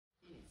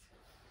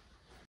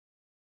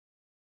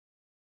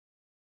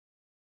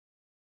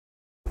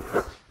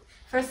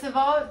First of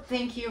all,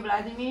 thank you,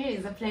 Vladimir.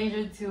 It's a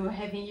pleasure to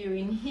having you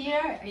in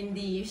here in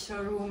the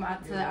showroom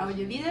at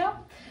Audio Video.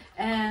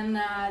 And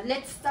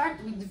let's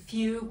start with a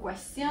few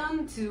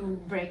questions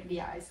to break the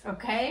ice,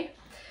 okay?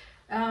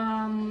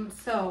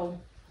 So,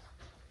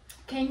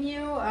 can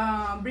you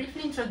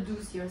briefly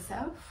introduce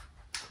yourself?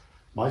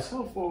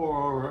 Myself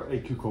or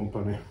AQ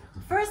company?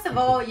 First of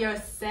all,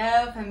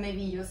 yourself and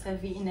maybe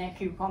yourself in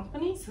AQ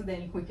company, so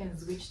then we can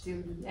switch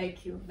to the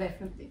AQ,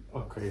 definitely.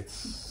 Okay, it's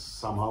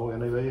somehow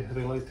anyway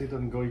related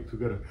and going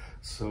together.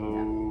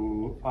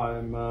 So yeah.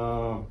 I'm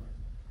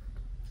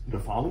the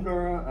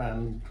founder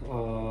and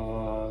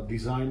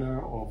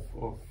designer of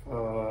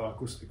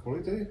Acoustique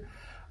Quality.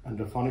 And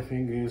the funny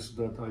thing is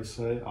that I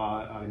say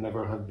I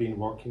never have been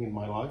working in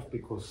my life,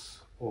 because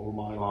all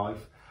my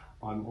life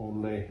I'm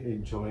only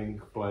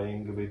enjoying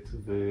playing with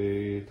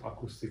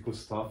acoustical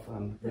stuff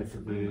and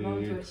with the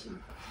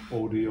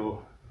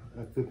audio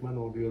equipment,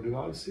 audio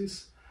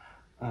devices.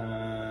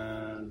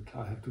 And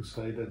I have to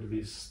say that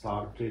we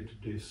started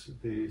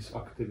this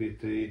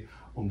activity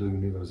on the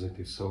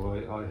university, so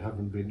I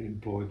haven't been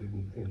employed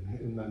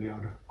in any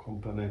other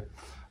company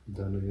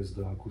than is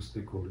the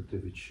Acoustique Quality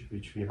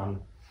which we run.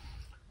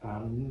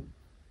 And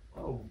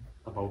well,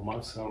 about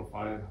myself,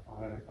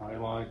 I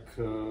like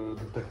the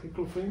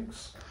technical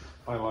things.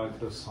 I like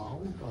the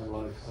sound. I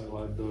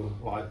like the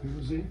live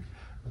music.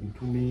 And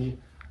to me,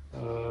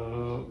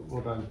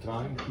 what I'm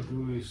trying to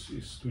do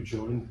is to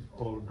join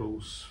all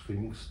those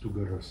things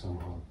together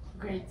somehow.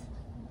 Great.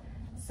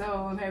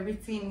 So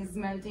everything is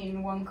melting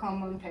in one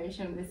common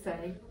passion, let's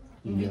say,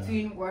 in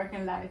between work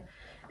and life.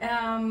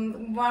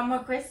 One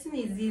more question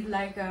is it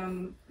like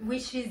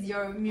which is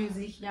your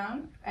music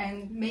genre,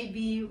 and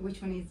maybe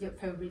which one is your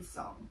favorite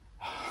song?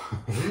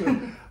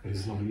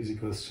 It's not an easy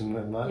question,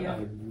 and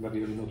I'm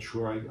really not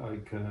sure I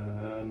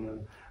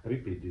can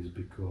repeat this,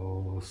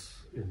 because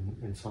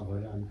in some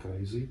way I'm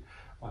crazy.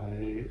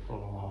 I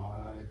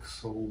like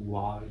so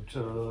wide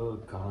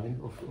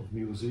kind of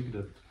music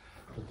that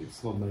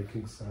it's not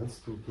making sense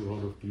to a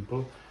lot of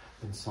people.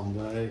 In some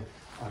way,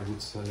 I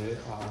would say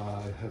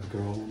I have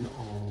grown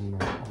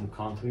on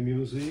country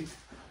music,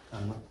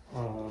 and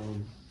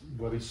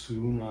very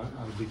soon I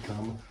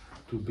become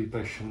to be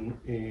passionate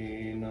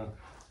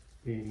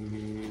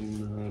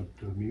in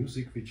the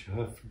music which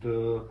have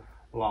the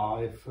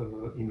live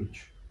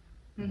image.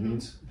 It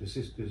means this.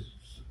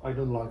 I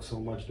don't like so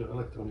much the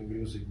electronic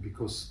music,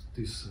 because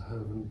this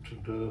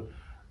haven't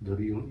the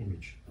real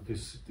image.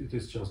 It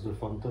is just the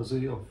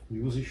fantasy of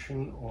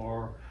musician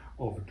or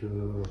of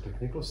the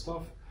technical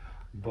stuff.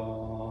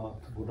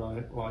 But what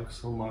I like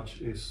so much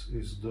is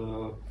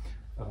the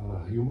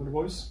human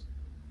voice,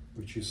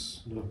 which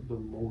is the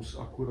most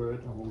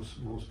accurate and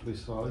most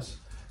precise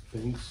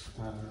things.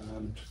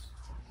 And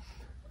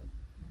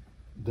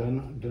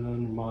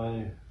then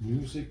my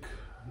music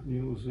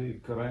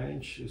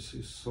range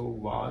is so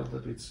wide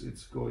that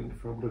it's going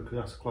from the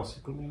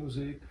classical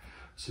music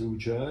through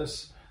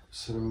jazz,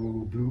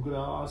 through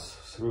bluegrass,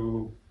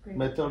 through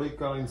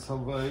Metallica in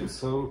some way.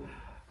 So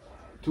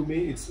to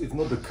me, it's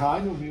not the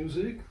kind of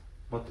music,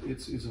 but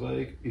it's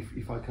like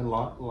if I can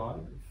like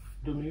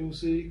the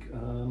music,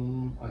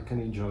 I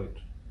can enjoy it.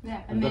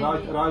 Yeah, and the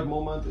right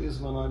moment is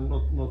when I'm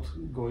not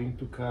going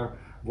to care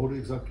what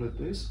exactly it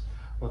is,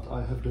 but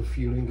I have the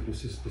feeling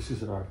this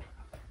is right.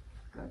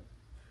 Good.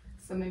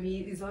 So maybe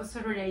it's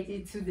also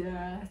related to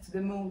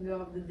the mood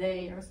of the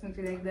day or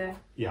something like that.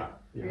 Yeah.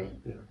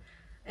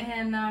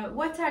 And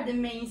what are the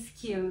main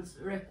skills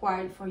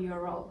required for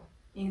your role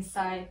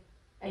inside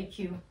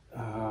AQ?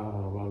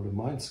 Well, the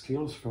main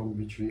skills from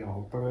which we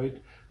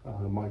operate,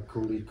 my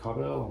colleague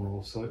Karel and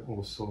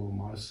also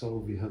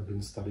myself, we have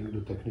been studying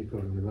the technical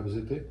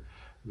university,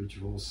 which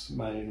was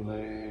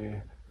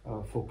mainly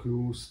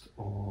focused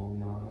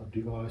on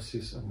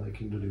devices and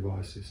making the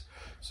devices.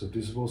 So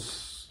this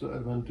was the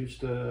advantage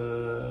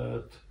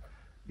that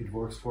it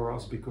works for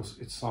us, because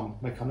it's some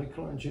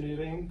mechanical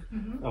engineering,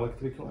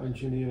 electrical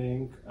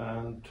engineering,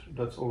 and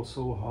that's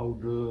also how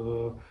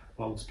the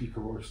loudspeaker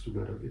works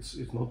together. It's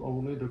not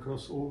only the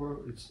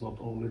crossover, it's not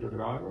only the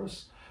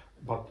drivers,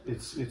 but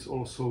it's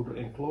also the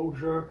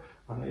enclosure,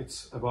 and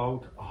it's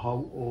about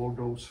how all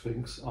those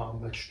things are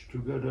matched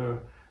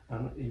together,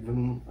 and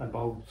even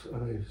about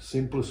a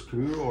simple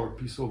screw or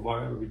piece of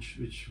wire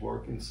which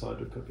work inside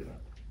the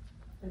cabinet.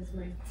 That's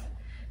great.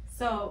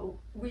 So,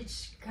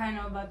 which kind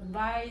of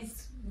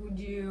advice would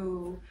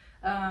you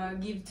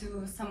give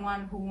to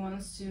someone who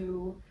wants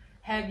to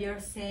have your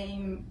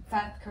same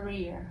path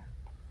career?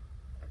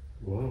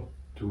 Well,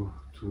 to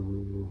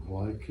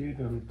like it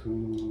and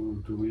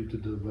to do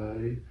it the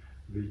way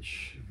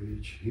which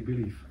he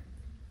believes,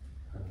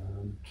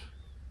 and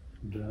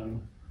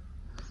then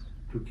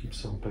to keep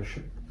some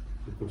passion,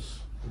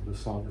 because the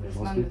sound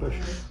must be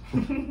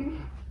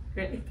passion.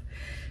 Great.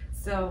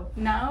 So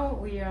now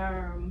we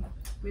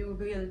will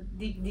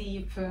dig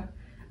deep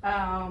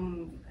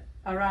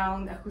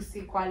around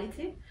acoustic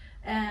quality.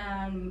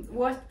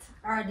 What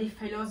are the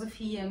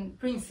philosophy and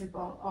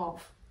principle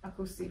of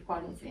acoustic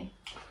quality?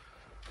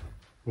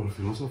 Well,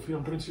 philosophy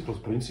and principles.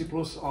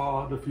 Principles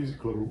are the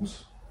physical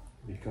rules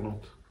we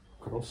cannot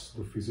cross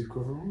the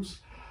physical rules.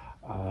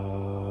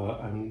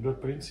 And the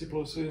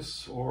principles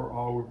is, or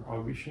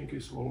our wishing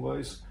is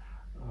always,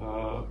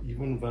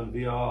 even when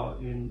we are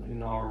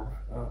in our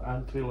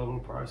entry-level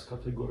price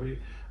category,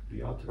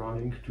 we are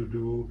trying to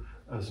do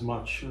as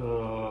much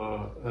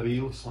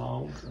real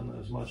sound and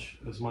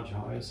as much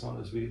higher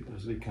sound as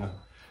we can.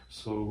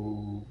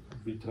 So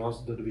we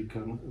trust that we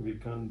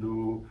can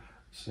do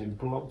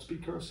simple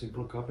loudspeakers,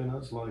 simple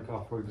cabinets, like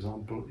for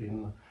example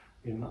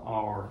in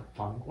our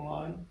tank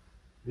line,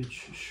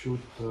 which should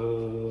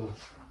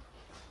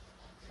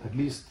at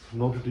least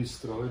not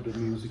destroy the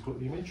musical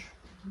image,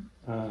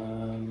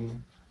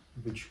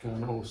 which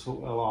can also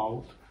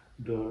allow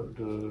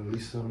the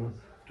listener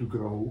to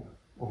grow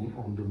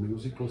on the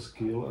musical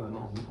skill and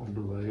on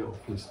the way of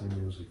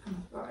listening music.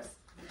 Of course.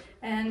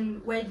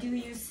 And where do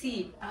you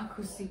see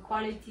acoustic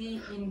quality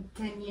in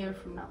 10 years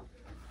from now?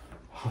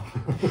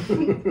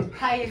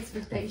 High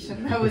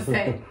expectation, I would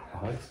say.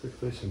 High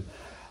expectation.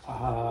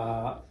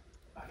 I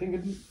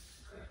think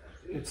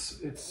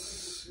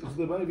it's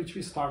the way which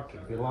we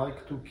started. We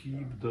like to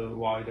keep the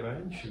wide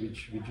range,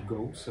 which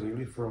goes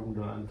really from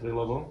the entry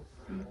level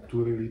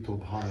to really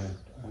top high end,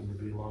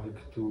 and we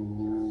like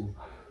to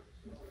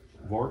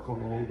work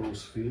on all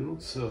those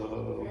fields.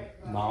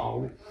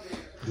 Now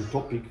the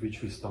topic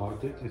which we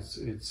started,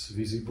 it's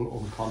visible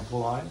on canto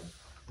line,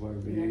 where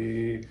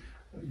we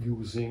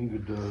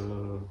using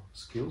the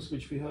skills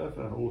which we have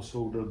and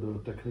also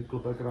the technical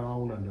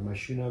background and the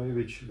machinery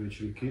which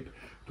we keep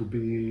to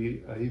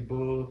be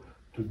able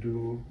to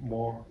do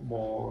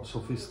more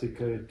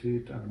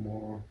sophisticated and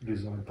more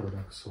design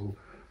products. So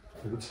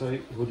I would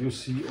say what you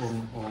see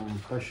on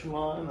passion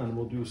line and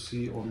what you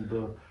see on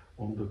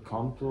the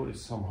canto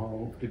is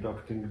somehow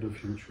deducting the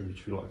future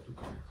which we like to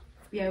come.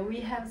 Yeah, we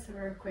have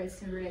several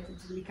questions related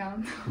to the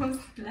canto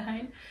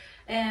line,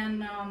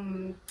 and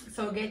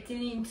so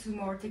getting into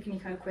more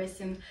technical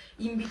questions,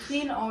 in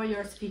between all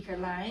your speaker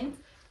lines,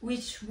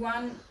 which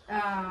one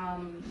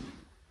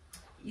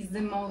is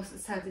the most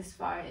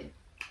satisfied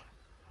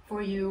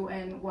for you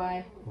and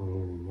why?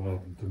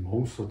 Well, the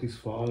most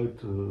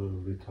satisfied,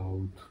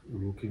 without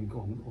looking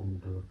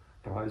on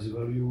the price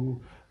value,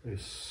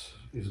 is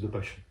the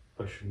passion.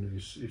 Passion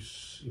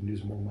is in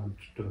this moment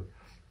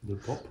the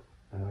top,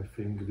 and I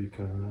think we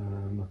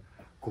can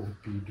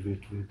compete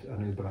with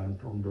any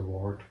brand on the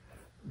world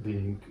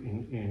being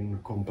in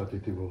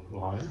competitive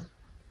line.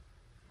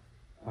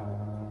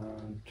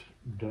 And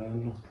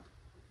then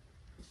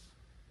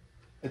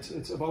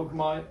it's about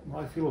my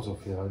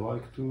philosophy. I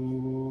like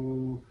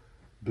to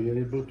be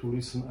able to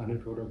listen any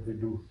product we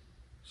do.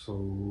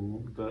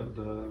 So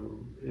there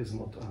is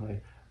not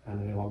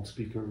any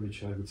loudspeaker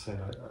which I would say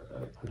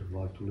I would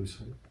like to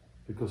listen,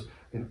 because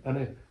in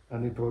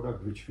any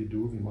product which we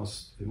do, we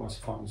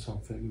must find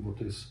something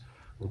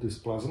what is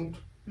pleasant.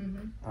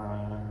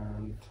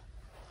 And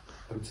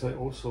I would say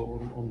also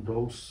on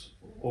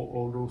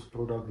all those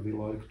products we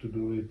like to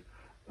do it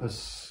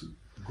as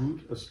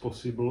good as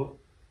possible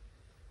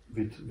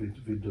with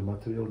the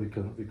material we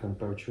can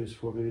purchase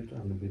for it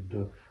and with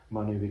the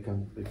money we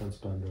can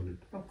spend on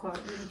it. Of course,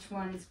 each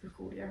one is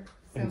peculiar.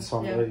 So, in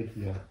some way,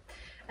 yeah.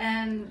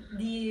 And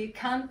the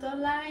canto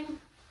line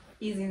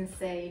is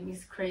insane,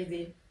 it's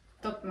crazy,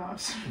 top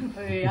notch.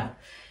 Yeah.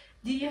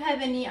 Do you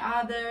have any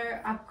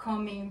other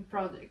upcoming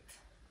project?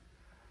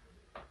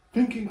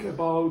 Thinking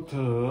about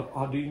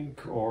adding,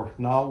 or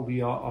now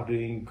we are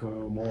adding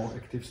more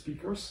active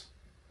speakers.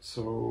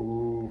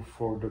 So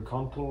for the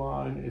canto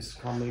line is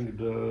coming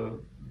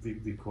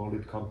we call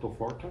it canto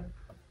forte,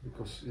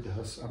 because it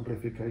has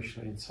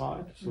amplification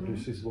inside. So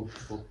this is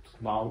what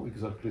now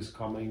exactly is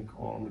coming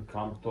on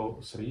canto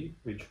 3,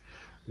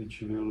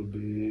 which will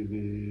be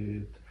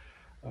with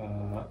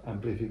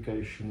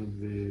amplification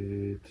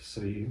with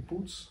 3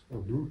 inputs,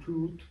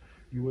 Bluetooth,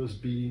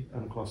 USB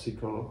and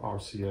classical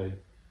RCA.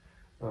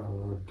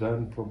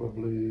 Then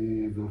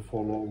probably will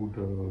follow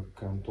the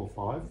canto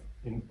 5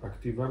 in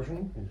active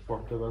version, in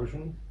forte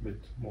version,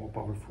 with more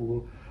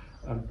powerful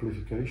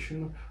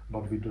amplification,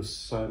 but with the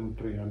same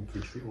preamp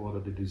which we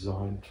already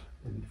designed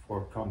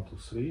for canto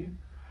 3.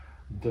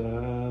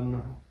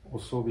 Then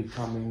also we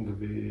coming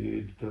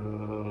with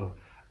the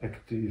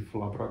active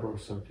Labrador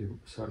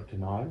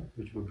 39,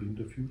 which will be in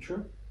the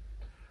future.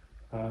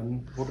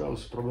 And what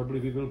else? Probably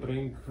we will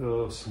bring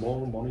a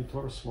small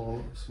monitor,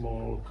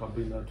 small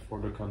cabinet for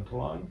the canto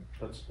line.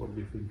 That's what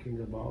we're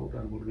thinking about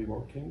and what we're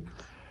working.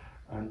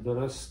 And the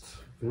rest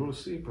we will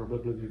see.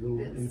 Probably we will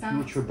in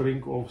future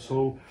bring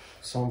also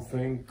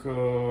something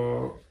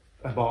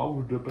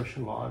about the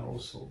passion line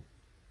also.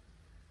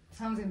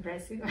 Sounds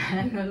impressive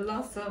and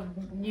lots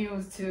of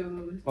news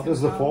to. But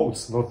as the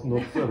faults, not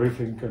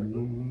everything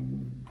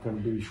can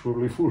be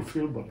surely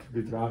fulfilled, but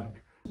we're trying.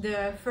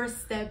 The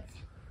first step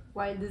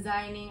while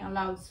designing a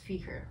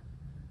loudspeaker?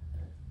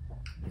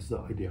 It's the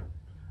idea,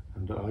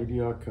 and the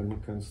idea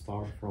can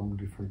start from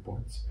different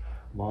points.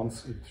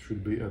 Once it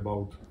should be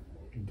about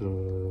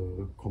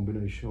the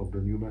combination of the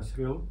new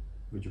material,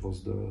 which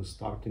was the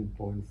starting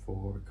point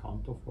for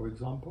canto, for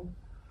example.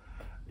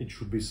 It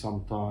should be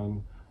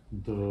sometime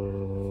the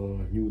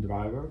new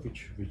driver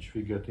which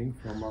we're getting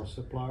from our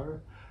supplier,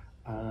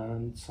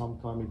 and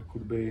sometimes it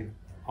could be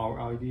our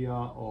idea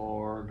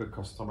or the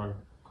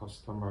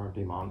customer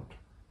demand.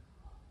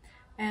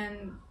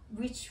 And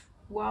which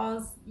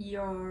was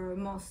your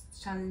most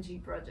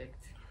challenging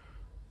project?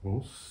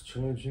 Most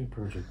challenging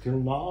project till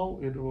now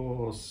it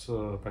was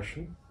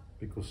Passion,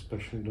 because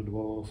Passion that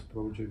was a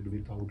project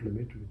without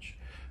limit,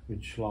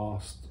 which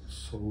lasts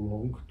so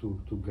long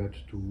to get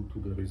to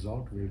the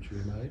result which we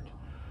made.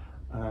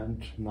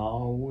 And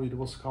now it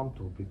was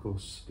Canto,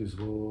 because this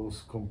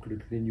was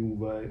completely new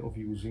way of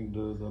using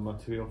the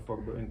material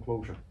for the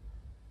enclosure.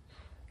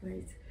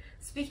 Great.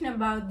 Speaking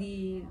about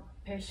the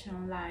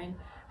Passion line,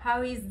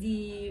 how is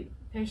the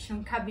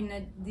Passion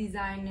cabinet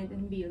designed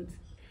and built?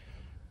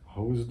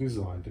 How is it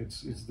designed?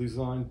 It's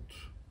designed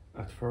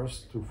at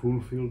first to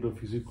fulfill the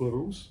physical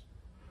rules,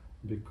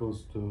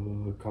 because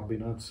the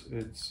cabinets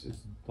it's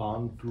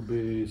done to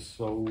be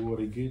so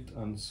rigid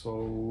and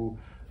so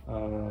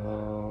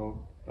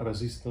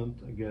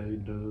resistant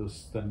against the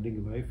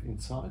standing wave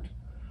inside.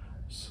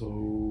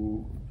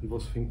 So we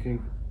was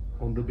thinking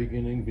on the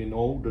beginning, we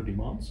know the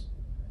demands,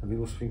 and we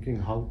was thinking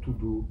how to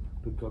do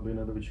the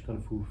cabinet which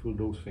can fulfill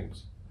those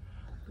things.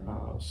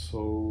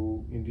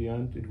 So in the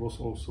end it was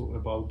also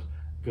about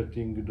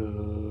getting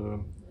the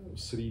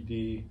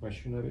 3D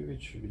machinery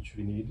which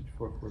we needed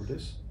for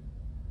this.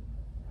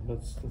 And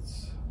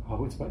that's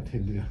how it's made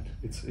in the end.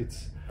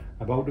 It's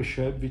about the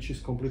shape which is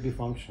completely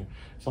functional.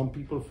 Some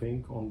people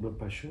think on the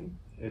Passion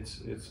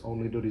it's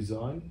only the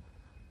design,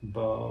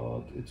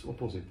 but it's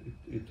opposite.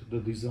 It the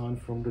design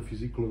from the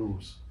physical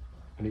rules,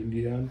 and in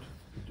the end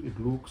it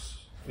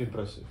looks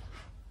impressive.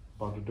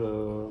 But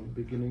the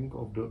beginning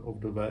of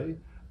the way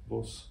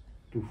was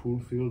to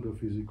fulfill the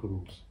physical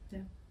rules. Yeah.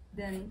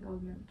 Then it all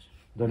match.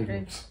 Then it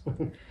works.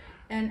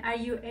 And are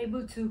you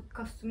able to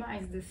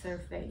customize the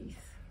surface?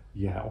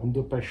 Yeah, on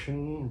the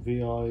Passion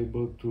we are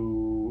able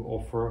to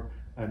offer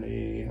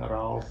any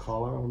raw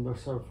color on the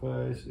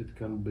surface. It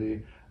can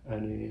be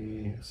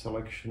any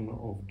selection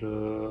of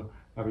the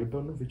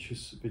ribbon which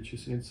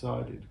is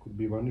inside. It could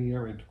be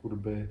veneer, it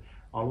could be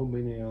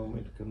aluminium,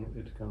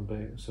 it can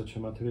be such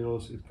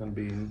materials. It can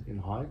be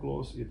in high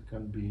gloss, it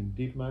can be in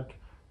deep matte,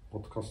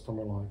 what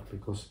customer like,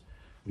 because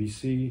we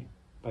see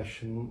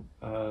Passion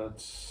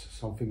as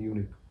something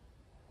unique.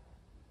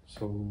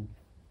 So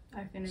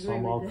I can agree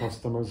some of our with that.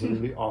 customers are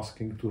really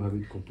asking to have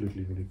it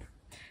completely unique.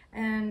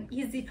 And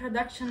is the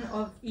production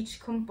of each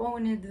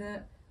component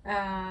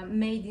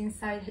made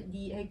inside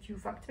the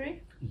AQ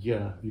factory?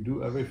 Yeah, we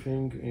do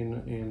everything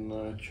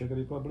in Czech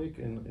Republic,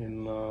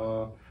 in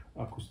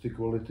Acoustique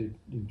Quality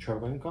in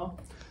Červenka.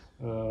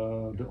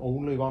 The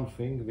only one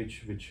thing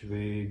which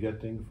we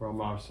getting from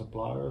our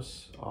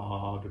suppliers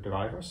are the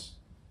drivers.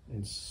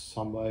 In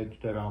some way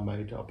they are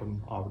made up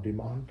on our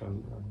demand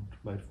and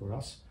made for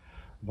us.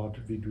 But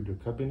we do the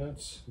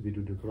cabinets, we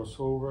do the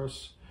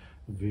crossovers,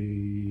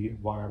 we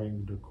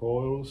wiring the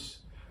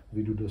coils,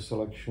 we do the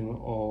selection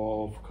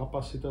of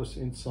capacitors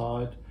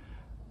inside,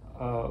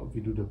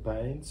 we do the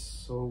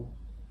paints. So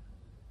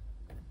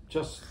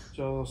just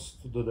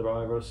the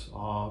drivers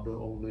are the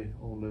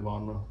only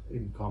one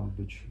income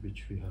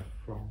which we have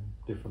from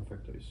different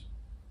factories.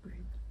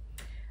 Great.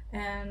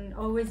 And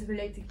always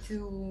related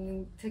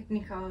to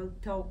technical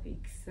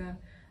topics.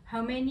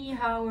 How many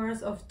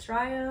hours of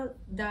trial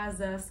does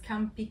a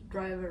scan pick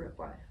driver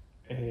require?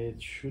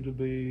 It should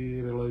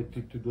be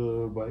related to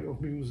the way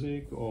of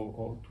music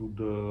or to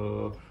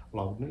the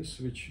loudness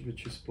which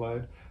is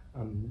played,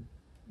 and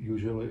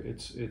usually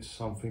it's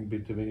something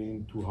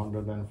between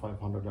 200 and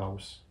 500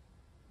 hours.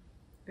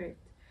 Great.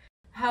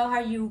 How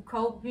are you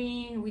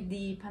coping with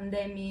the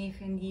pandemic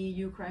and the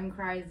Ukraine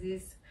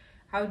crisis?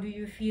 How do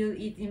you feel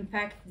it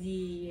impact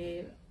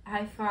the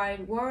hi-fi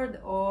world,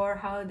 or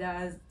how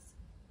does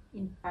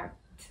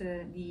impact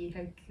the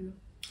IQ?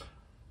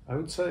 I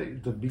would say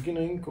the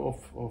beginning of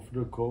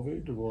the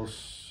COVID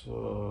was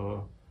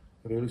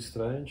really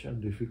strange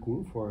and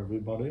difficult for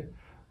everybody,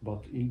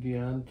 but in the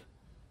end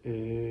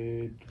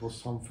it was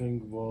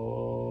something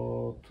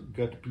what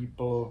get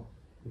people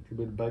a little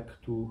bit back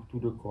to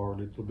the core, a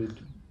little bit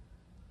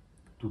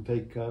to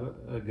take care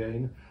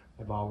again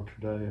about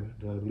their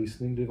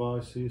listening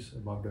devices,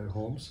 about their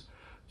homes.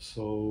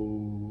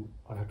 So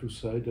I have to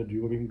say that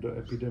during the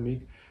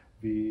epidemic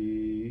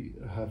we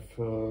have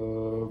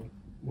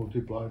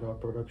multiplied our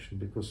production,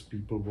 because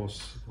people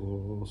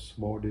was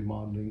more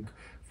demanding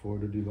for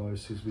the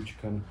devices which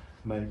can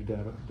make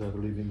their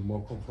living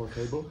more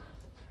comfortable.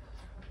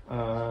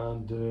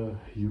 And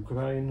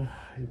Ukraine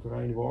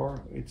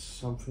war, it's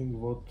something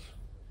what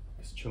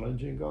is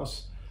challenging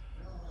us.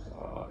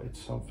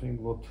 It's something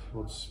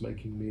what's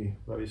making me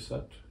very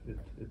sad. It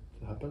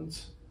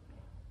happens.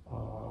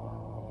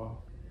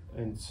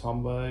 In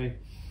some way,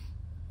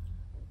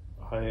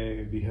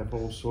 we have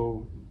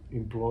also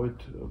employed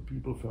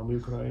people from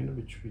Ukraine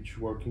which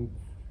working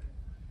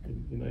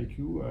in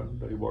IQ, and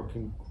they're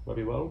working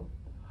very well.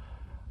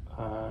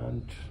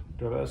 And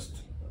the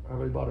rest,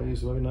 everybody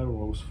is very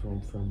nervous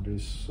from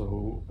this.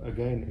 So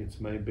again,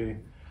 it's maybe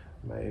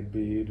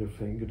maybe the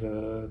thing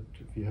that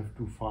we have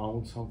to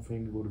find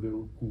something what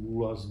will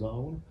cool us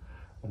down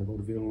and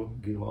what will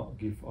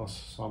give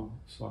us some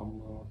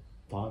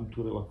time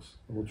to relax.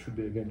 And what should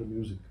be again the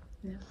music.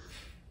 Yeah.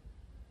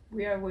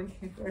 We are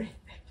waiting for it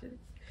actually.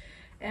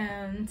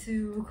 And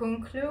to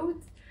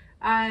conclude,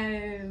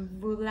 I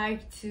would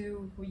like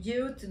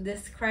you to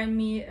describe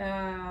me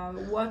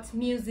what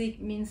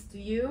music means to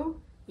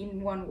you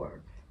in one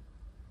word.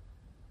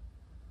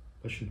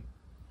 Passion.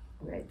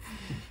 Great.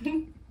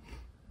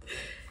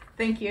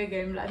 Thank you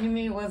again,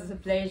 Vladimír. It was a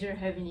pleasure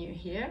having you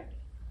here.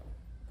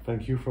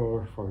 Thank you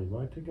for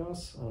inviting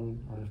us, and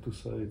I have to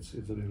say it's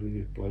a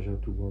really pleasure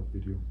to work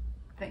with you.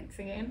 Thanks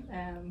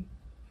again.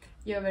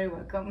 You're very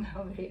welcome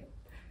over here.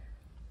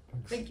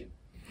 Thanks. Thank you.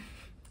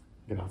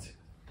 Grazie.